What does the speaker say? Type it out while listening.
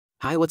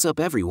Hi, what's up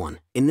everyone?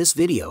 In this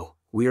video,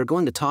 we are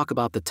going to talk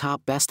about the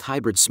top best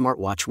hybrid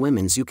smartwatch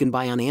women's you can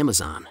buy on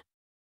Amazon.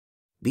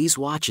 These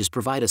watches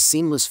provide a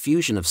seamless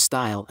fusion of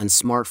style and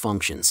smart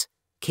functions,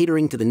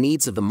 catering to the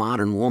needs of the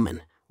modern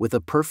woman, with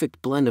a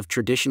perfect blend of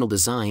traditional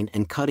design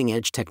and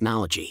cutting-edge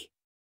technology.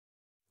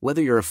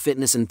 Whether you're a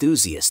fitness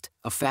enthusiast,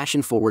 a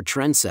fashion-forward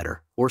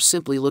trendsetter, or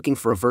simply looking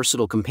for a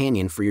versatile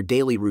companion for your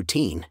daily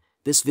routine,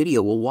 this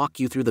video will walk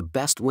you through the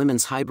best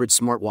women's hybrid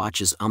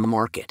smartwatches on the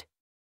market.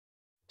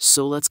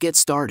 So let's get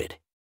started.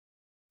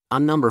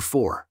 On number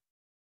 4.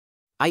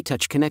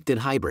 iTouch Connected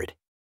Hybrid.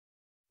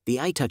 The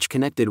iTouch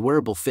Connected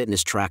Wearable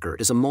Fitness Tracker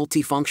is a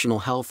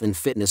multifunctional health and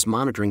fitness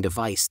monitoring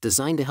device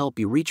designed to help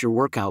you reach your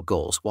workout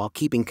goals while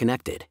keeping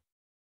connected.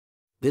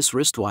 This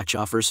wristwatch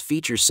offers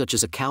features such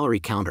as a calorie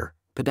counter,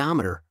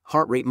 pedometer,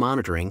 heart rate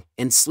monitoring,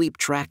 and sleep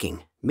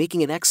tracking,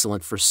 making it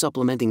excellent for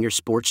supplementing your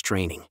sports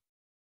training.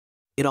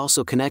 It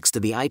also connects to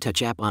the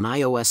iTouch app on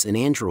iOS and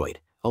Android,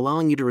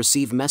 allowing you to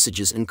receive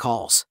messages and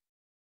calls.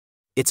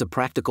 It's a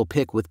practical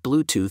pick with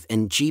Bluetooth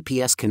and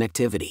GPS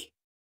connectivity.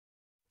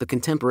 The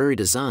contemporary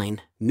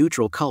design,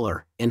 neutral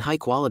color, and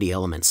high-quality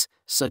elements,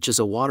 such as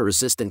a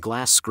water-resistant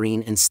glass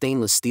screen and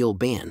stainless steel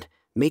band,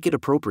 make it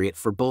appropriate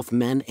for both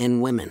men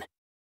and women.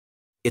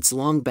 Its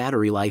long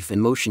battery life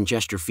and motion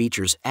gesture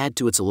features add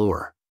to its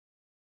allure.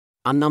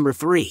 On number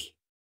 3.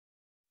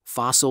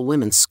 Fossil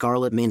Women's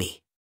Scarlett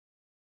Mini.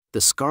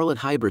 The Scarlett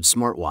Hybrid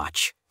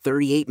Smartwatch,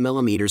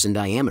 38mm in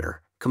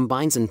diameter,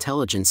 combines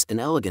intelligence and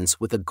elegance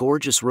with a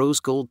gorgeous rose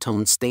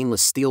gold-toned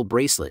stainless steel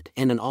bracelet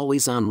and an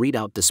always-on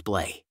readout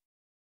display.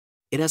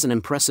 It has an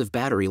impressive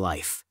battery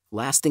life,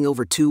 lasting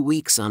over 2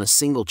 weeks on a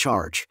single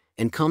charge,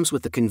 and comes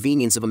with the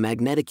convenience of a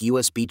magnetic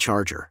USB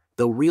charger,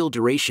 though real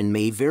duration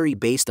may vary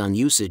based on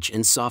usage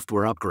and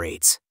software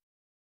upgrades.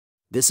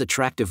 This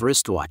attractive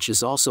wristwatch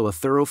is also a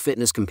thorough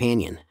fitness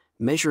companion,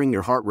 measuring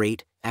your heart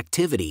rate,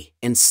 activity,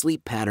 and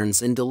sleep patterns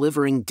and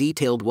delivering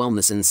detailed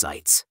wellness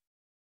insights.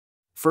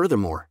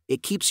 Furthermore,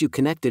 it keeps you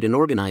connected and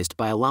organized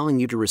by allowing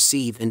you to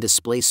receive and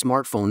display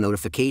smartphone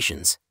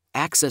notifications,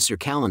 access your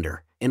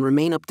calendar, and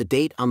remain up to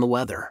date on the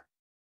weather.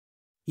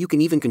 You can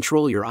even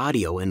control your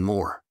audio and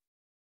more.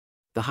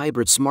 The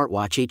Hybrid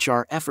Smartwatch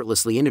HR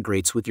effortlessly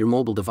integrates with your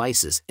mobile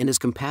devices and is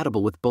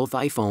compatible with both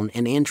iPhone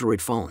and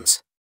Android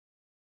phones.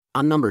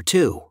 On number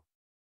 2.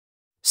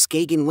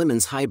 Skagen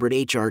Women's Hybrid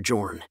HR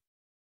Jorn.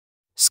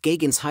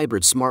 Skagen's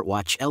hybrid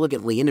smartwatch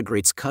elegantly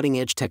integrates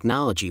cutting-edge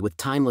technology with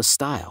timeless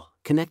style,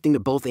 connecting to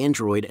both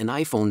Android and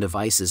iPhone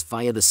devices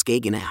via the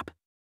Skagen app.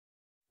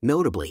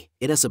 Notably,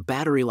 it has a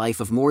battery life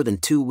of more than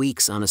 2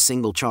 weeks on a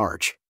single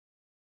charge.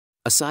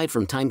 Aside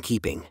from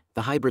timekeeping,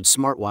 the hybrid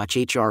smartwatch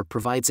HR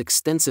provides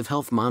extensive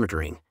health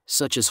monitoring,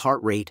 such as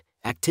heart rate,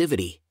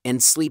 activity,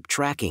 and sleep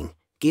tracking,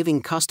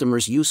 giving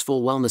customers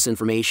useful wellness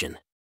information.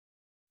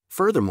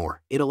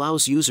 Furthermore, it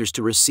allows users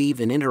to receive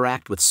and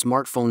interact with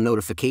smartphone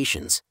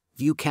notifications,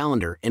 view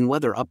calendar and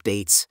weather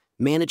updates,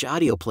 manage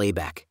audio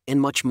playback, and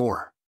much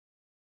more.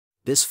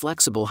 This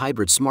flexible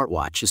hybrid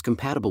smartwatch is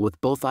compatible with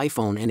both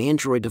iPhone and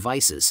Android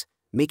devices,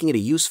 making it a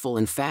useful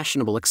and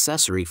fashionable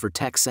accessory for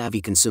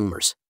tech-savvy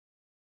consumers.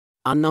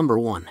 On number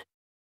 1.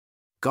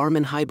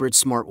 Garmin Hybrid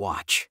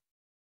Smartwatch.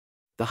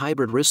 The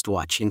hybrid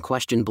wristwatch in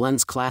question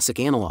blends classic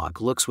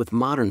analog looks with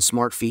modern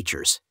smart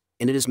features,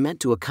 and it is meant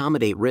to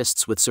accommodate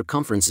wrists with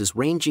circumferences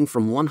ranging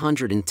from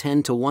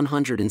 110 to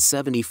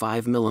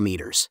 175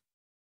 millimeters.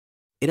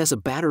 It has a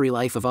battery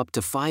life of up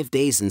to 5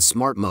 days in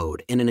smart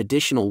mode and an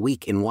additional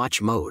week in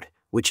watch mode,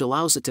 which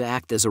allows it to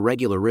act as a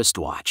regular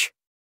wristwatch.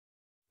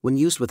 When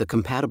used with a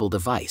compatible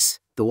device,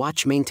 the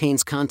watch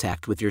maintains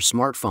contact with your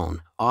smartphone,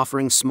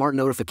 offering smart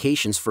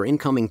notifications for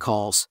incoming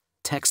calls,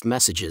 text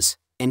messages,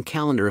 and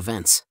calendar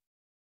events.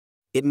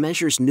 It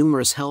measures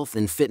numerous health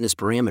and fitness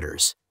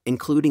parameters,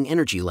 including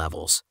energy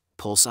levels,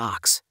 pulse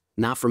ox,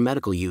 not for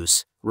medical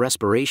use,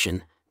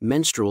 respiration,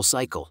 menstrual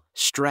cycle,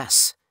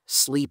 stress,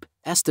 sleep,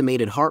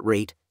 estimated heart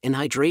rate, and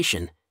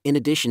hydration, in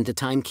addition to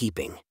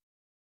timekeeping.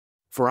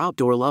 For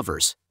outdoor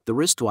lovers, the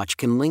wristwatch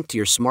can link to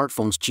your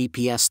smartphone's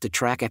GPS to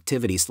track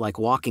activities like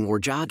walking or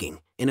jogging,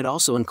 and it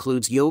also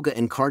includes yoga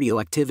and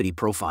cardio activity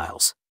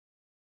profiles.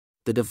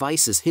 The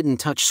device's hidden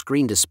touch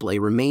screen display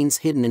remains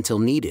hidden until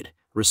needed,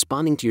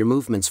 responding to your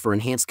movements for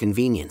enhanced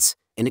convenience,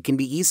 and it can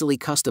be easily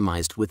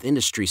customized with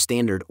industry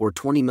standard or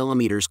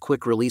 20mm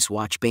quick-release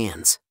watch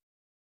bands.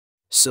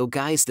 So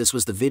guys, this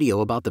was the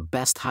video about the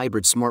best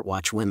hybrid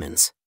smartwatch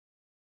women's.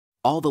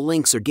 All the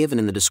links are given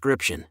in the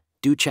description,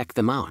 do check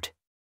them out.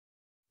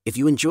 If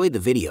you enjoyed the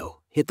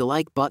video, hit the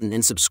like button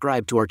and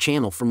subscribe to our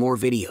channel for more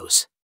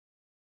videos.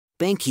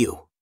 Thank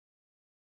you.